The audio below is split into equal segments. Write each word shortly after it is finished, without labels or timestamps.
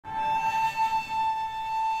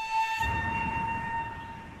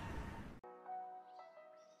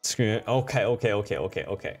Screw.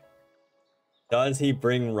 Okay. Does he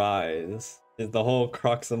bring Rise? Is the whole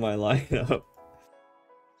crux of my lineup.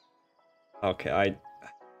 Okay.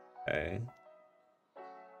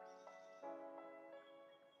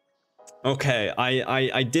 Okay,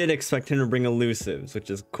 I did expect him to bring elusives, which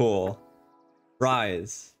is cool.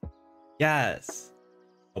 Rise. Yes.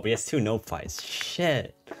 Oh, but he has 2 nope fights.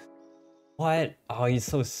 Shit. What? Oh, he's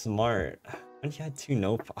so smart. When he had 2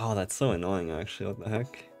 nope. Oh, that's so annoying actually. What the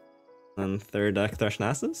heck? And third deck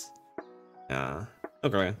Threshnasus? Yeah.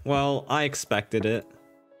 Okay. Well, I expected it.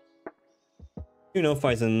 2 nope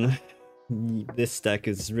fights in this deck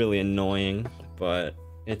is really annoying, but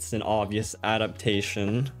it's an obvious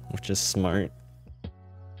adaptation, which is smart.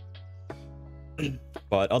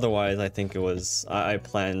 But otherwise, I think it was I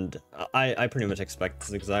pretty much expect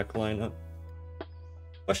this exact lineup.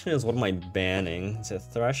 Question is, what am I banning? Is it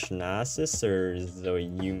Threshnasus or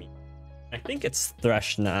Zoyumi? I think it's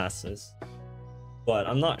Threshnasus, but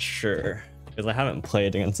I'm not sure because I haven't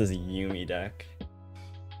played against this Yumi deck.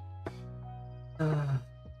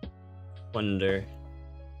 Wonder.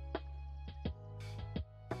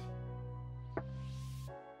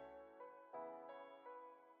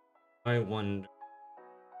 I wonder.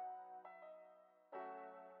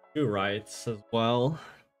 2 rights as well.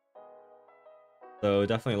 So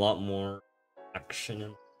definitely a lot more action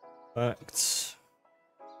and effects.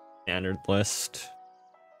 Standard list.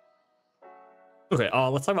 Okay,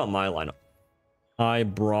 let's talk about my lineup. I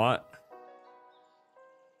brought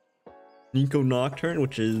Nico Nocturne,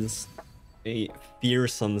 which is a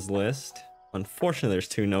fearsomes list. Unfortunately, there's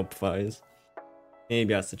 2 nope fights.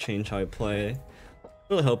 Maybe I have to change how I play.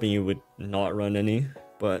 Really hoping you would not run any,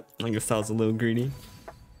 but I guess that was a little greedy.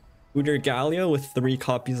 Udyr Galio with 3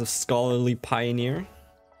 copies of Scholarly Pioneer.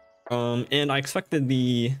 And I expected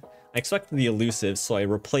the elusive, so I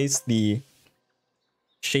replaced the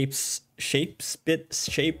shape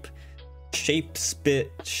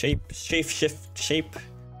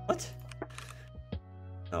what?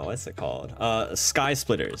 Oh, what's it called? Sky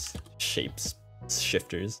Splitters. Shapes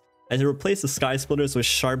shifters. I replaced the Sky Splitters with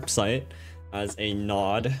Sharp Sight as a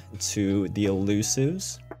nod to the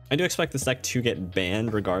elusives. I do expect this deck to get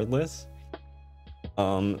banned regardless.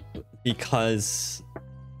 Because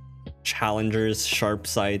challengers, sharp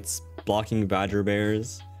sights, blocking badger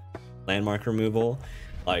bears, landmark removal.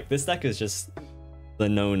 Like, this deck is just the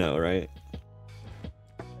no-no, right?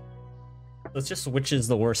 That's just which is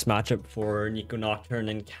the worst matchup for Nico Nocturne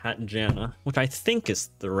and Cat Jana, which I think is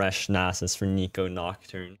Threshnasus for Nico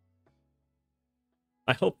Nocturne.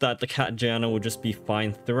 I hope that the Cat Jana will just be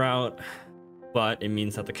fine throughout, but it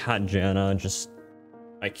means that the Cat Jana just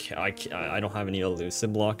I don't have any elusive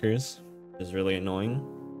blockers, which is really annoying.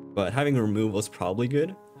 But having removal is probably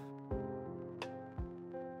good.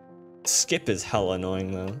 Skip is hella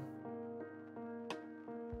annoying though.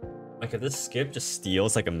 Like, if this skip just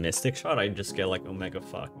steals like a mystic shot, I just get like Omega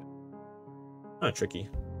fuck. Kinda tricky.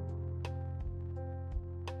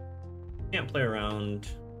 Can't play around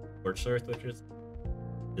Scorched Earth, which is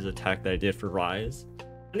his attack that I did for Rise.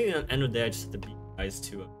 I think at the end of the day I just have to beat Rise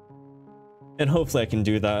 2. And hopefully I can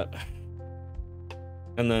do that.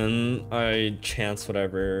 And then I chance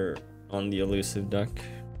whatever on the elusive deck.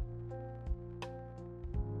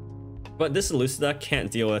 But this elusive deck can't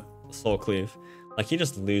deal with Soul Cleave. Like, he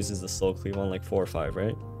just loses the Soul Cleave on like 4 or 5,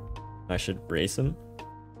 right? I should brace him.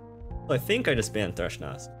 So I think I just banned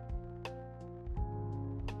Threshnasus.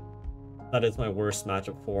 That is my worst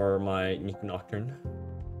matchup for my Nico Nocturne.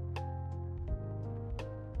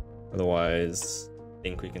 Otherwise, I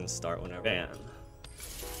think we can start whenever. Ban.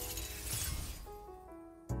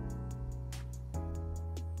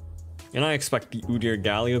 And I expect the Udyr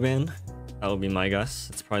Galio ban. That would be my guess.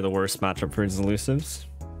 It's probably the worst matchup for his elusives.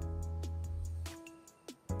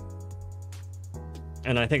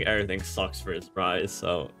 And I think everything sucks for his Rise,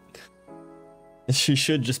 so she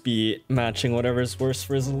should just be matching whatever's worse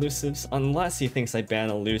for his elusives, unless he thinks I ban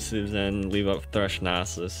elusives and leave up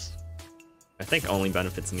Threshnasus. I think only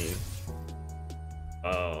benefits me.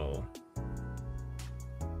 Oh.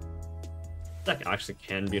 This deck actually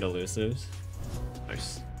can beat elusives.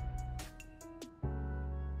 Nice.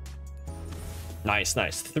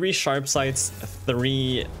 Nice. 3 sharp sights,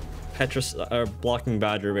 3 blocking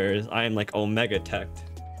badger bears. I am like Omega teched.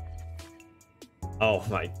 Oh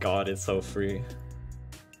my god, it's so free.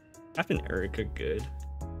 Captain Erica good.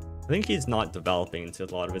 I think he's not developing into a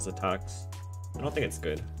lot of his attacks. I don't think it's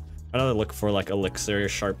good. I'd rather look for like elixir,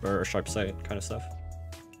 sharp sight kind of stuff.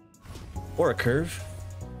 Or a curve.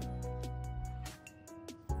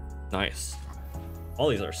 Nice. All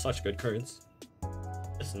these are such good cards.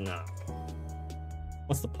 Just now.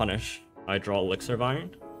 What's the punish? I draw Elixir of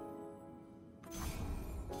Iron.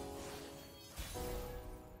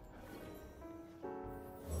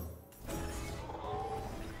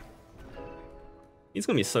 He's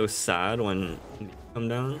gonna be so sad when he come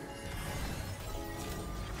down.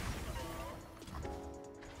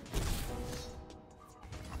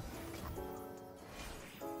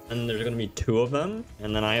 And there's gonna be 2 of them,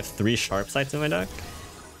 and then I have 3 sharp sights in my deck.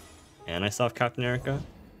 And I still have Captain Erica.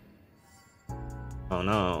 Oh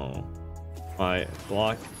no. My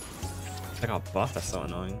block. I got buffed, that's so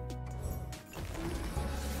annoying.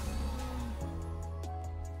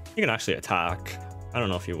 You can actually attack. I don't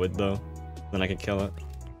know if you would though. Then I could kill it.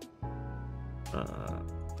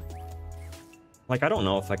 Like I don't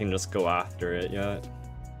know if I can just go after it yet.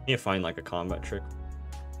 I need to find like a combat trick.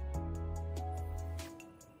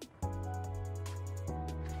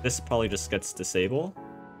 This probably just gets disabled.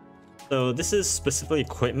 So this is specifically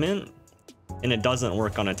equipment, and it doesn't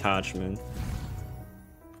work on attachment.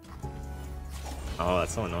 Oh,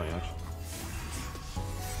 that's so annoying actually.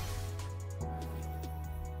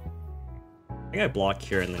 I think I block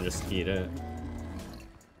here and then just eat it.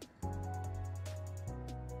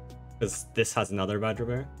 Because this has another Badger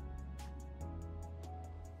Bear.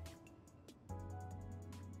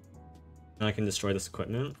 And I can destroy this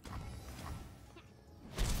equipment.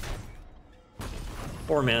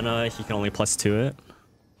 4 mana, he can only +2 it.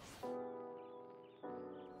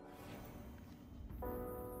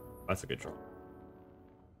 That's a good draw.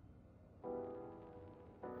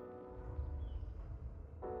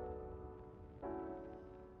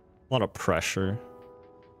 A lot of pressure.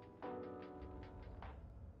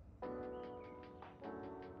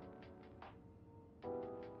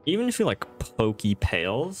 Even if you like pokey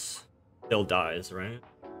pales, still dies, right?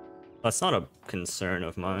 That's not a concern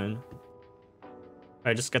of mine.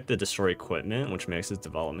 I just get the destroy equipment, which makes his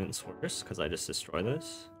developments worse because I just destroy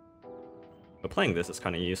this. But playing this is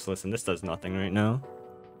kind of useless, and this does nothing right now.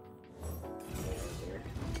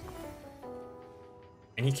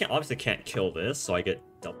 And he obviously can't kill this, so I get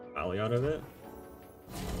double value out of it.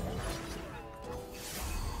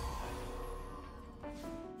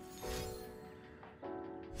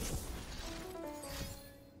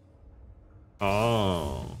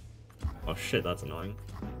 Oh. Oh shit, that's annoying.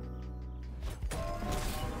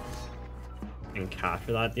 I can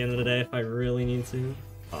capture that at the end of the day if I really need to.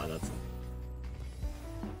 Oh, that's...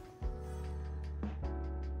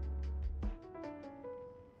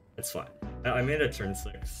 It's fine. I made it turn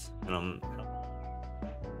 6, and I'm...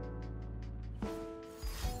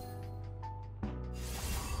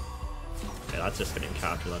 Yeah, that's just getting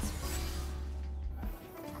captured, that's...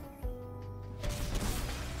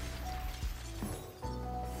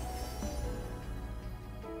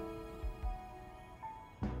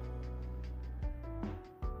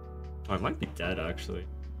 Oh, I might be dead, actually.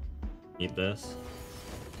 Need this.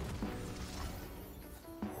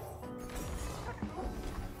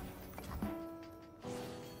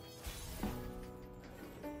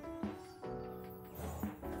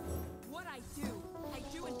 What I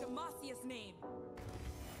do in Demasia's name.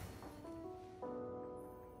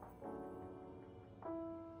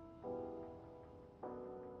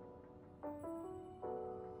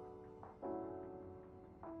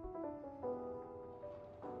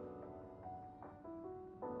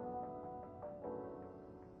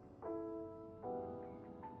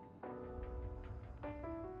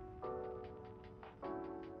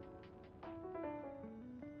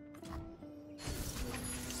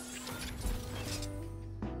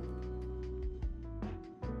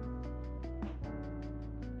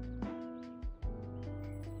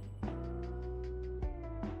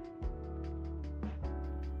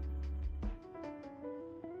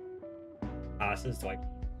 Passes like...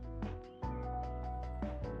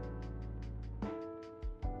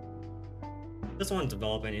 Just want to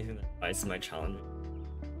develop anything that fights my challenge.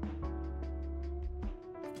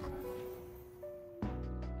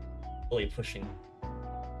 Really pushing.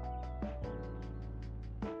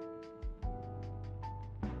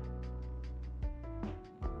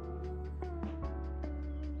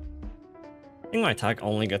 I think my attack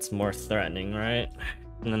only gets more threatening, right?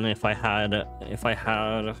 And then if I had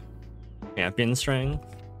champion strength,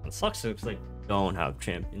 it sucks if I don't have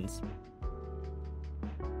champions.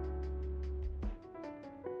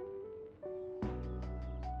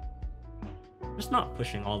 Just not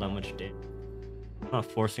pushing all that much damage. Not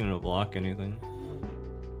forcing him to block anything.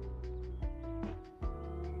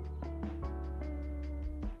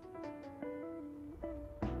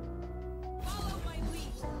 Follow my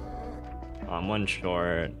lead. I'm 1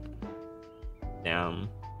 short. Damn.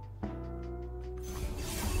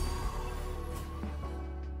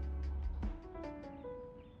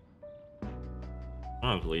 I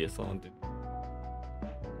don't have lethal, dude.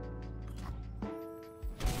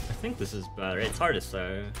 I think this is better. It's hard to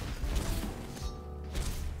say.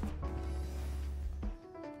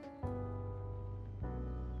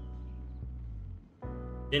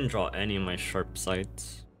 Didn't draw any of my sharp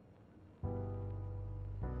sights.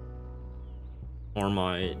 Or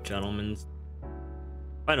my gentleman's.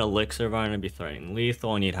 If I had elixir, if I'm gonna be threatening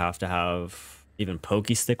lethal, and you'd have to have even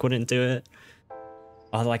pokey stick wouldn't do it.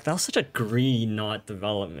 Oh, like that was such a greedy not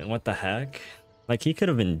development. What the heck? Like he could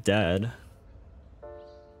have been dead.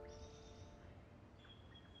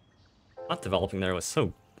 Not developing there was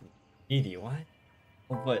so greedy. What?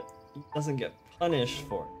 Oh, but he doesn't get punished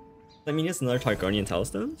for it. I mean, he has another Targaryen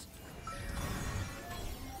Telstones.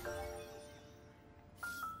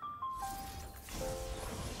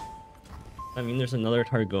 I mean, there's another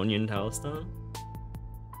Targaryen Telstone.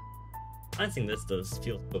 I think this does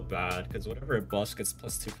feel so bad because whatever it buffs gets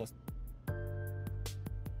 +2/+.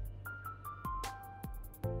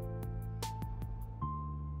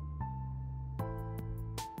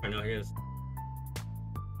 I know, I guess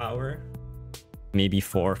power maybe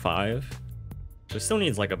 4 or 5. So still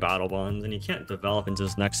needs like a battle bond, and he can't develop into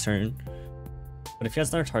his next turn. But if he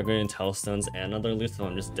has another Targaryen Telstones and another lethal,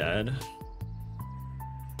 I'm just dead.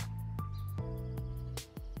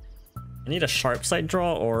 I need a sharp sight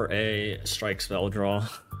draw or a strike spell draw.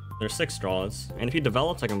 There's 6 draws, and if he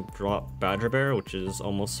develops, I can draw Badger Bear, which is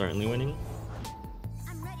almost certainly winning.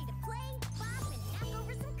 I'm ready to play, pop, and knock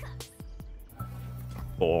over some cups.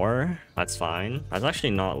 4, that's fine. That's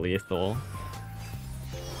actually not lethal.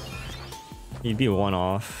 He'd be 1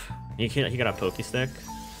 off. He got a pokey stick.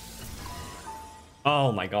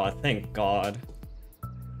 Oh my god! Thank God.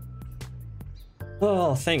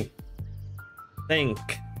 Oh, thank.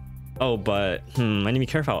 Oh, but I need to be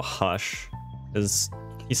careful about Hush, because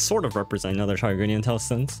he's sort of representing another Targaryen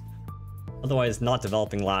Telstones. Otherwise, not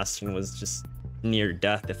developing last turn was just near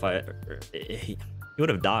death. He would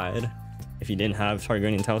have died if he didn't have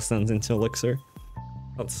Targaryen Telstones into Elixir.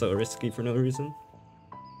 That's so risky for no reason.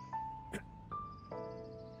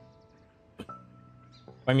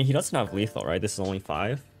 I mean, he doesn't have lethal, right? This is only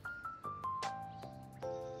 5.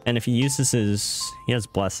 And if he uses he has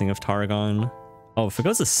Blessing of Targon. Oh, if it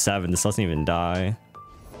goes to 7, this doesn't even die.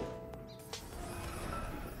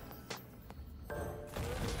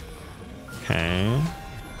 Okay.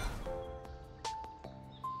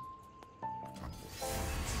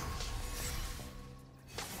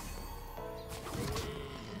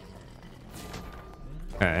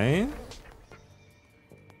 Okay.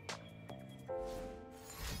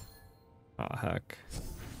 Oh, heck.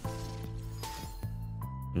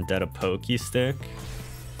 I'm dead a pokey stick.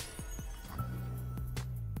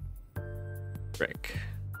 Frick.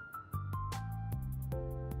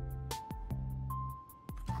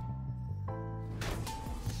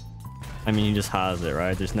 I mean, he just has it,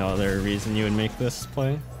 right? There's no other reason you would make this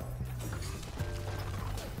play.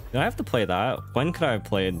 Do I have to play that? When could I have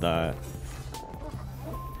played that?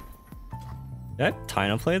 Did I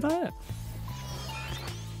Tina play that?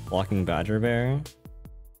 Blocking Badger Bear?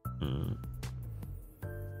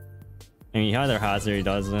 I mean, he either has it or he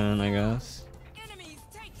doesn't, I guess. Enemies,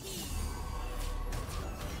 take heed.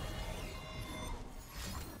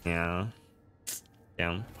 Yeah.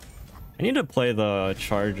 Damn. I need to play the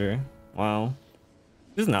Charger. Wow.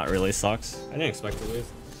 This not really sucks. I didn't expect to lose.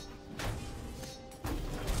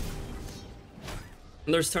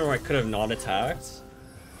 There's a turn where I could have not attacked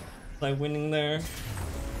by winning there.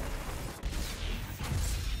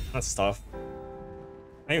 That's tough.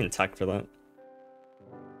 I even attacked for that.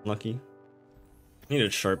 Lucky.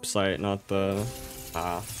 Needed sharp sight, not the...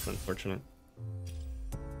 that's unfortunate.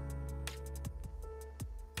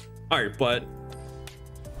 Alright, but...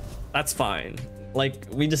 that's fine. Like,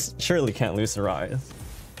 we just surely can't lose to Rise.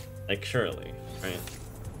 Like, surely, right?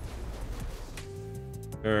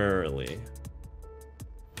 Surely.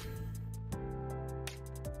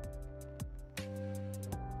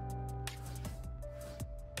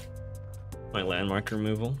 My landmark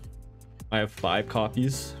removal. I have 5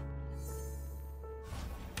 copies.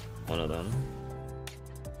 One of them.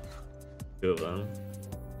 2 of them.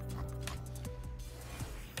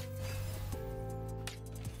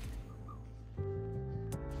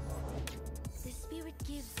 The spirit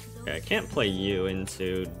gives to those Okay, I can't play you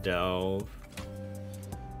into Delve.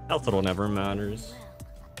 Health little never matters.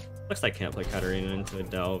 Looks like I can't play Katarina into a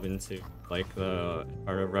Delve into like the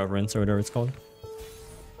Art of Reverence or whatever it's called.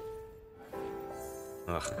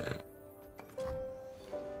 Ugh.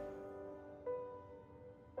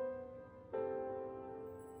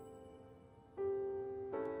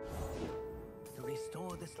 To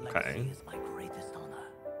restore this Okay. legacy is my greatest honor.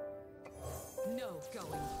 no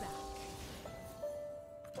going back.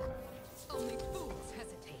 Only fools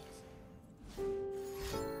hesitate.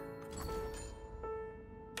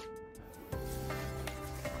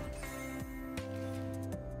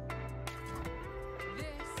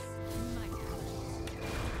 This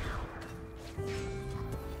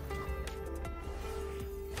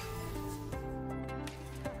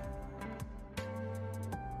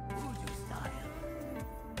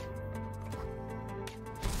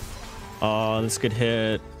This could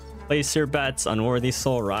hit. Place your bets. Unworthy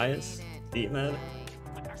Soul Rise. Deep med.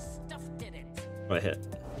 What hit?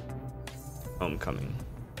 Homecoming.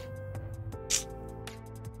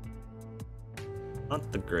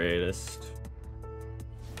 Not the greatest.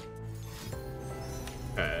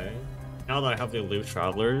 Okay. Now that I have the Aloof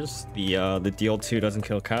Travelers, the deal 2 doesn't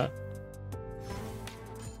kill Cat.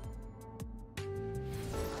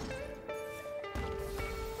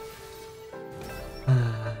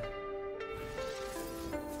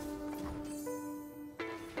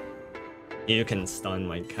 You can stun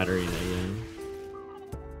my Katarina again.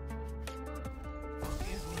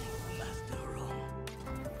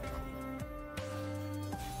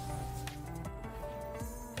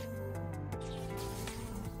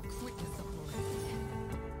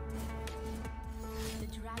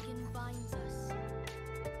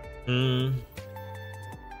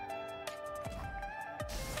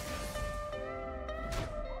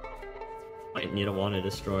 Might need to want to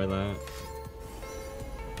destroy that.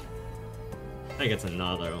 I think it's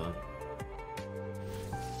another one.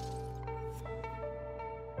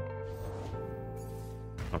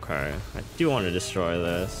 Okay, I do want to destroy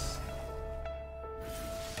this.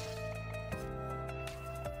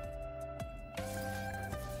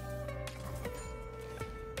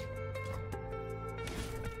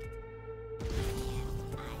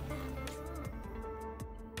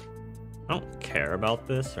 I don't care about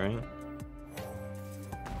this, right?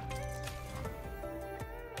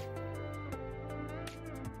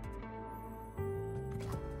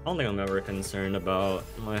 I don't think I'm ever concerned about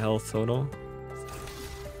my health total.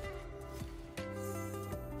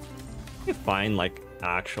 I find like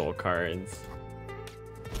actual cards.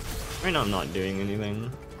 Right now I'm not doing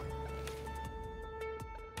anything.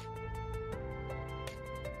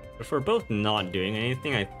 If we're both not doing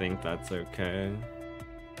anything, I think that's okay.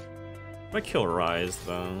 I kill Rise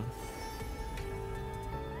though.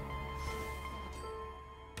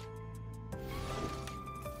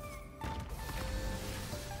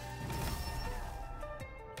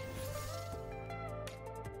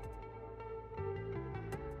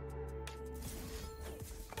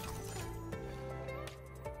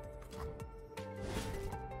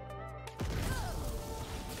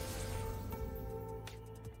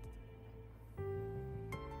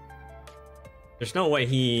 There's no way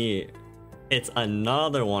he... It's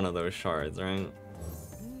another one of those shards, right?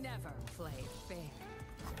 Never play fair.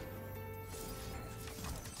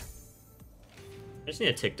 I just need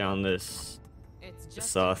to take down this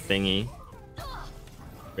It's thingy.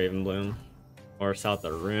 Raven Bloom. Or South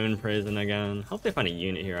of Rune Prison again. Hope they find a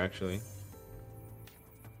unit here actually.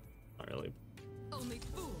 Not really. Only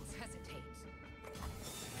fools hesitate.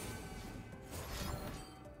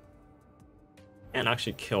 Can't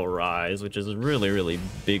actually kill Rise, which is a really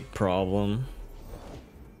big problem.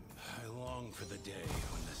 I long for the day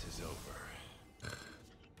when this is over.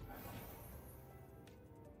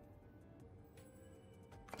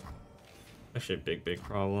 Actually a big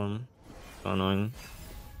problem. So annoying.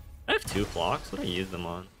 I have 2 clocks. What do I use them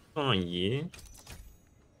on? On Yi?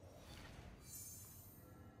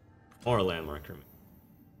 Or a landmark room.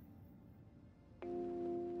 I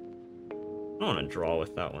don't want to draw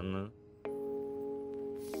with that one though.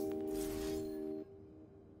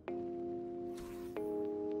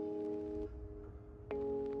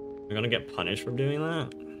 We're gonna get punished for doing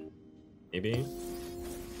that? Maybe.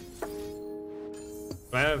 Do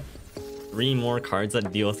I have 3 more cards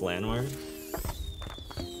that deal with landmarks?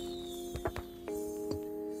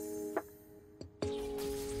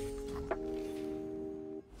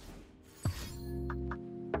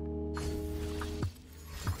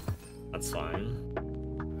 That's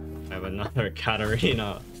fine. I have another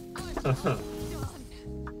Katarina. I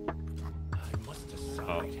must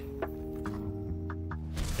decide.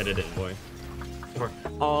 Get it in, boy. Or,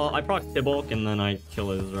 I proc Tibulk and then I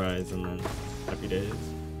kill his Rise and then happy days.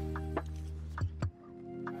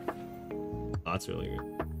 Oh, that's really good.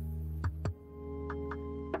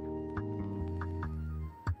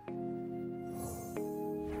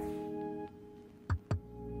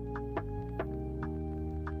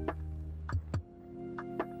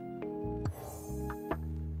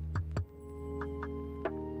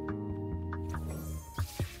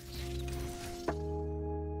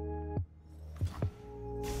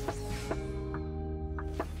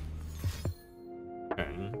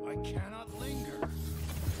 I cannot linger.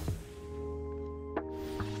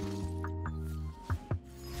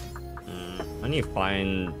 I need to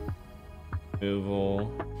find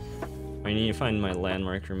removal. I need to find my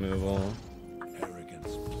landmark removal.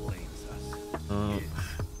 Arrogance blames us. Oh. His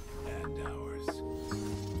and ours.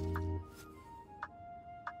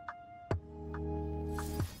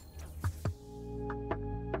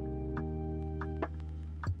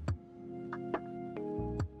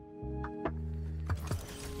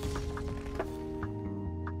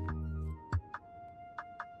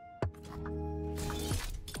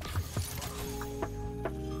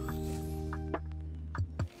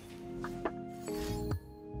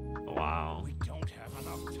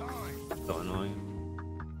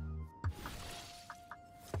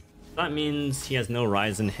 That means he has no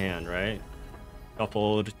Rise in hand, right?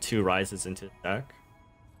 Coupled 2 Rises into the deck.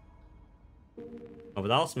 Oh, but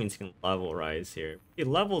that also means he can level Rise here. He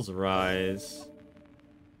levels Rise.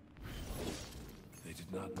 They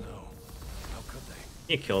did not know. How could they?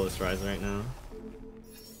 He can kill this Rise right now.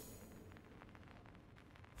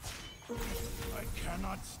 I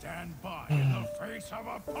cannot stand by in the face of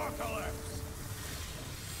apocalypse.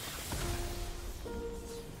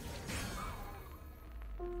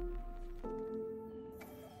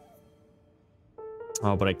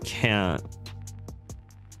 Oh, but I can't.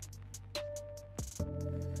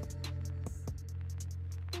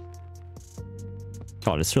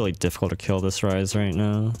 God, it's really difficult to kill this Rise right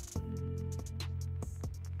now.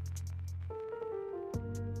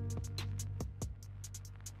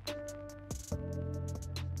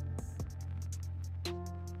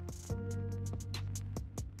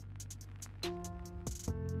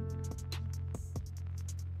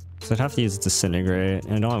 So I'd have to use Disintegrate,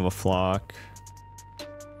 and I don't have a Flock.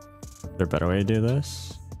 Is there a better way to do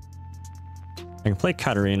this? I can play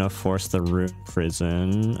Katarina, force the Rune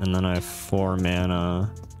Prison, and then I have 4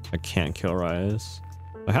 mana. I can't kill Rise.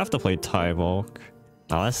 I have to play Tyvolk.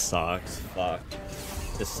 Oh, that sucks. Fuck.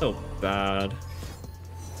 It's so bad.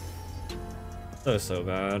 So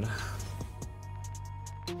bad.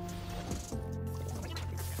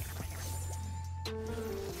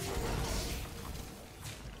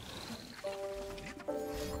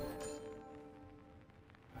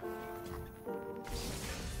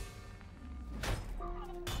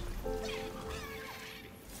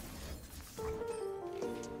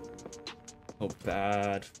 Oh,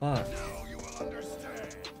 bad. Fuck. Now you will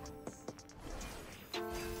understand.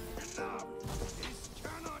 Enough. This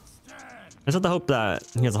cannot stand. I just have to hope that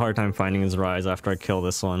he has a hard time finding his Rise after I kill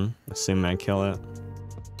this one. Assuming I kill it.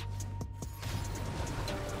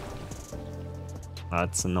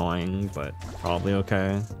 That's annoying, but probably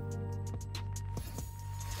okay.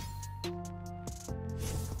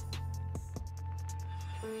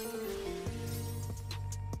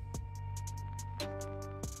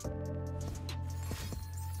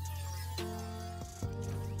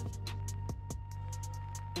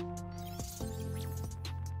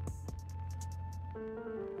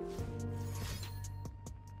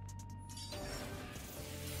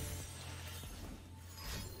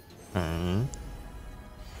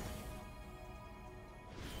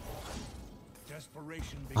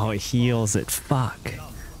 Desperation Oh, it heals it. Fuck. none were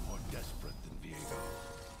more desperate than Viego.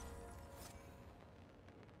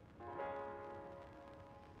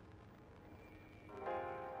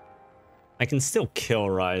 I can still kill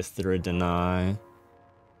Rise through a deny.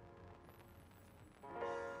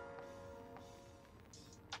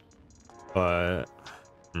 But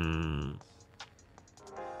do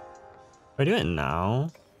I do it now?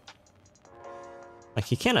 Like,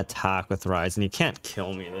 he can't attack with Rise and he can't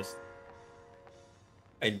kill me this.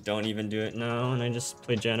 I don't even do it now and I just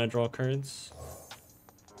play Janna, draw cards.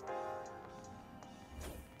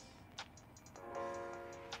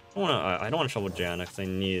 I don't want to shuffle Janna because I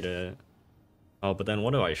need it. Oh, but then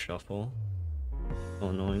what do I shuffle? So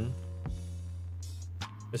annoying.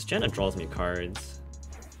 This Janna draws me cards.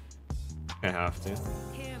 I have to.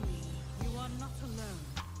 Hear me. You are not alone.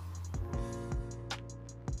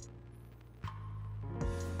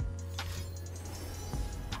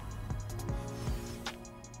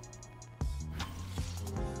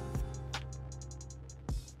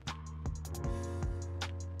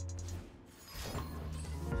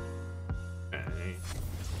 Okay.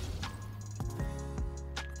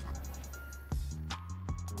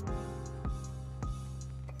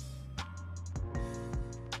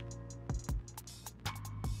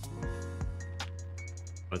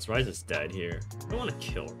 Oh, this Rise is dead here. I don't want to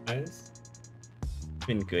kill Rise.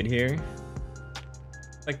 Been good here.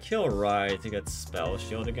 If I kill Rise, he gets Spell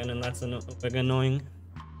Shield again, and that's like annoying.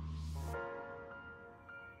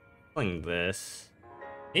 Playing this.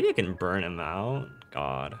 Maybe I can burn him out.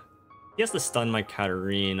 God. He has to stun my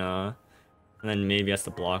Katarina, and then maybe he has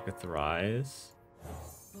to block with Rise.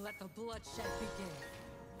 Let the bloodshed begin.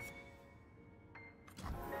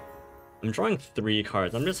 I'm drawing 3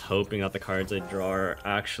 cards. I'm just hoping that the cards I draw are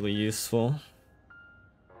actually useful.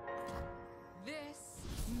 This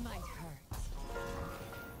might hurt.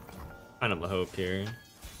 Kind of a hope here.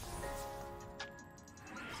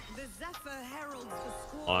 The Zephyr heralds the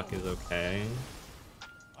squall. Block is okay.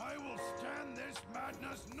 I will stand this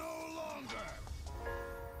madness no longer.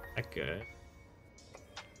 That good.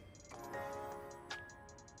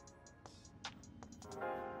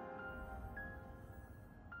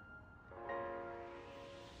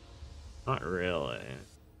 Not really.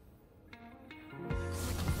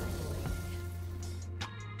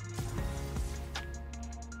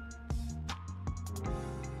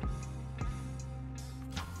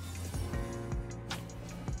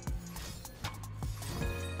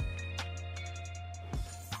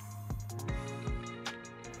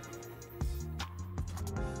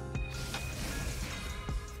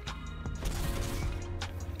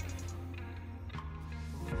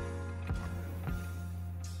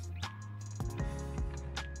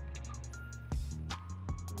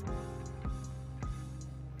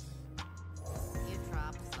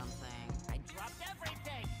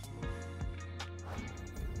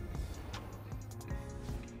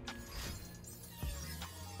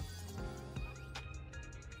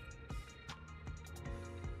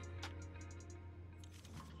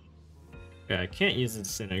 Okay, I can't use the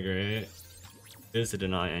disintegrate. Use the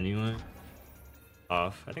deny anyway.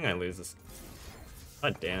 Off. I think I lose this.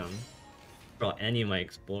 God damn. Draw any of my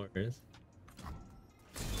explorers.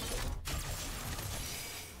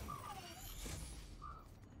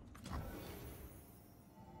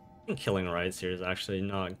 I think killing Rides here is actually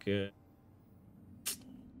not good.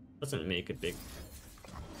 Doesn't make a big.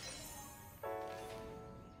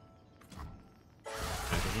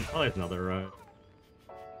 Oh, there's another Ride.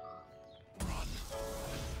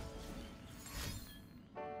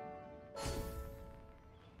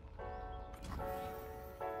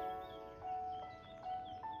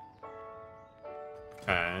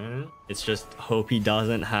 Okay. It's just hope he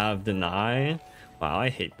doesn't have deny. Wow, I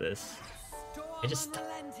hate this. I just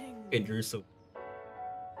it drew so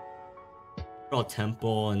draw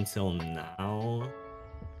temple until now.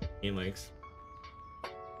 He likes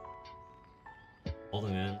hold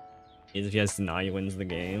him in. If he has deny, he wins the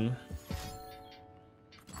game.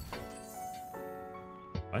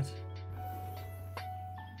 What?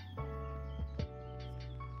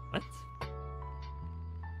 What?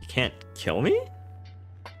 You can't kill me?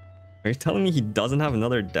 Are you telling me he doesn't have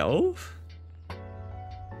another delve?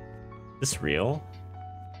 Is this real?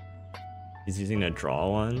 He's using a draw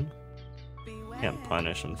one? Can't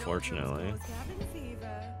punish, unfortunately.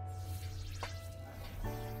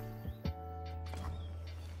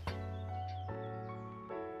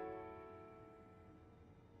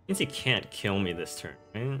 Means he can't kill me this turn,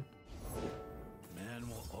 right? Man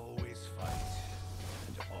will always fight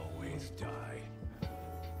and always die.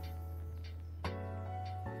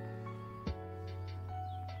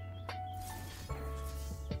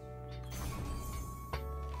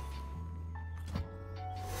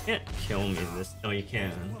 Can't kill me this. No, you can.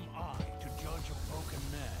 Who am I to judge a broken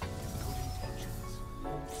man with good intentions?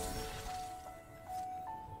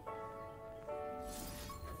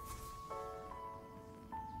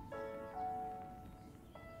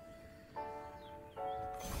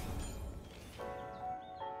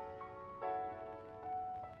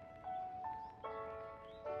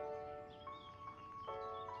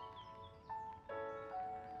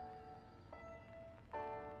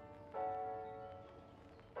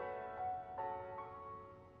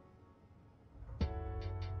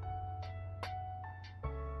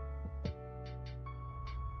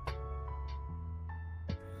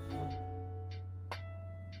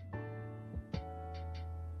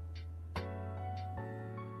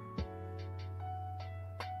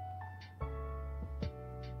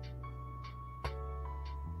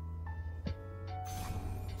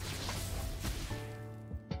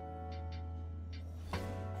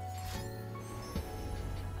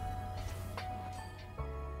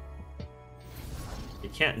 You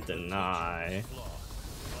can't deny.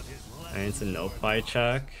 And it's a no-play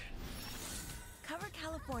check. Cover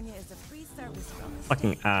California is a free service from the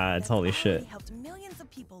Fucking state ads, that's holy already shit. helped millions of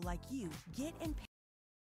people like you get in.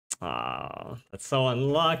 Ah, that's so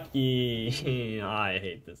unlucky. I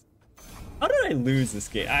hate this. How did I lose this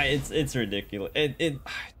game? It's ridiculous.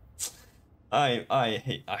 I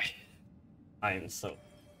am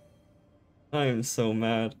so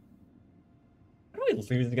mad. How do I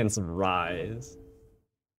lose against Rise?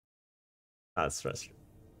 That's stressful.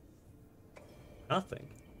 Nothing.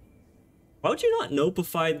 Why would you not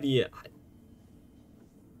notify the?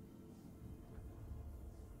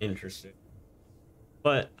 Interesting.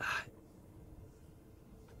 But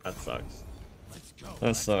that sucks.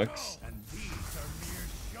 That sucks.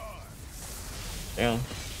 Yeah.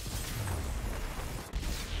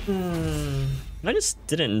 I just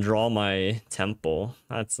didn't draw my temple.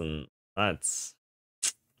 I'm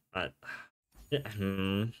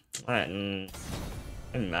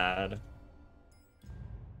mad.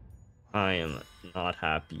 I am not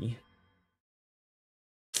happy.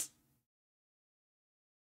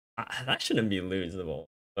 That shouldn't be losable,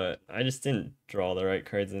 but I just didn't draw the right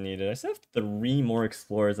cards I needed. I still have 3 more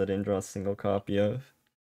explorers I didn't draw a single copy of.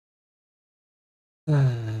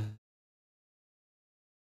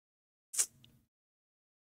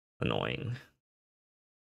 Annoying.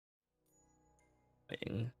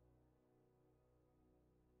 Annoying.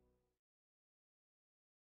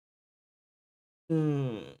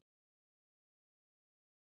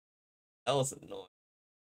 That was annoying.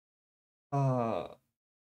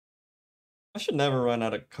 I should never run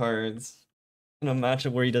out of cards in a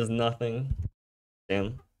matchup where he does nothing.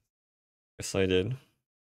 Damn. Guess I did.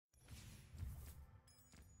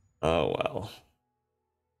 Oh well.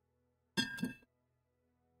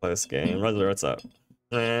 Close game. Ruzzer, what's up?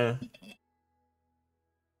 I'm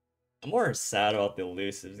more sad about the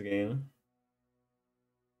elusives game.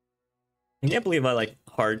 I can't believe I like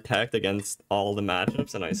hard teched against all the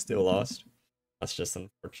matchups and I still lost. That's just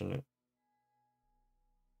unfortunate.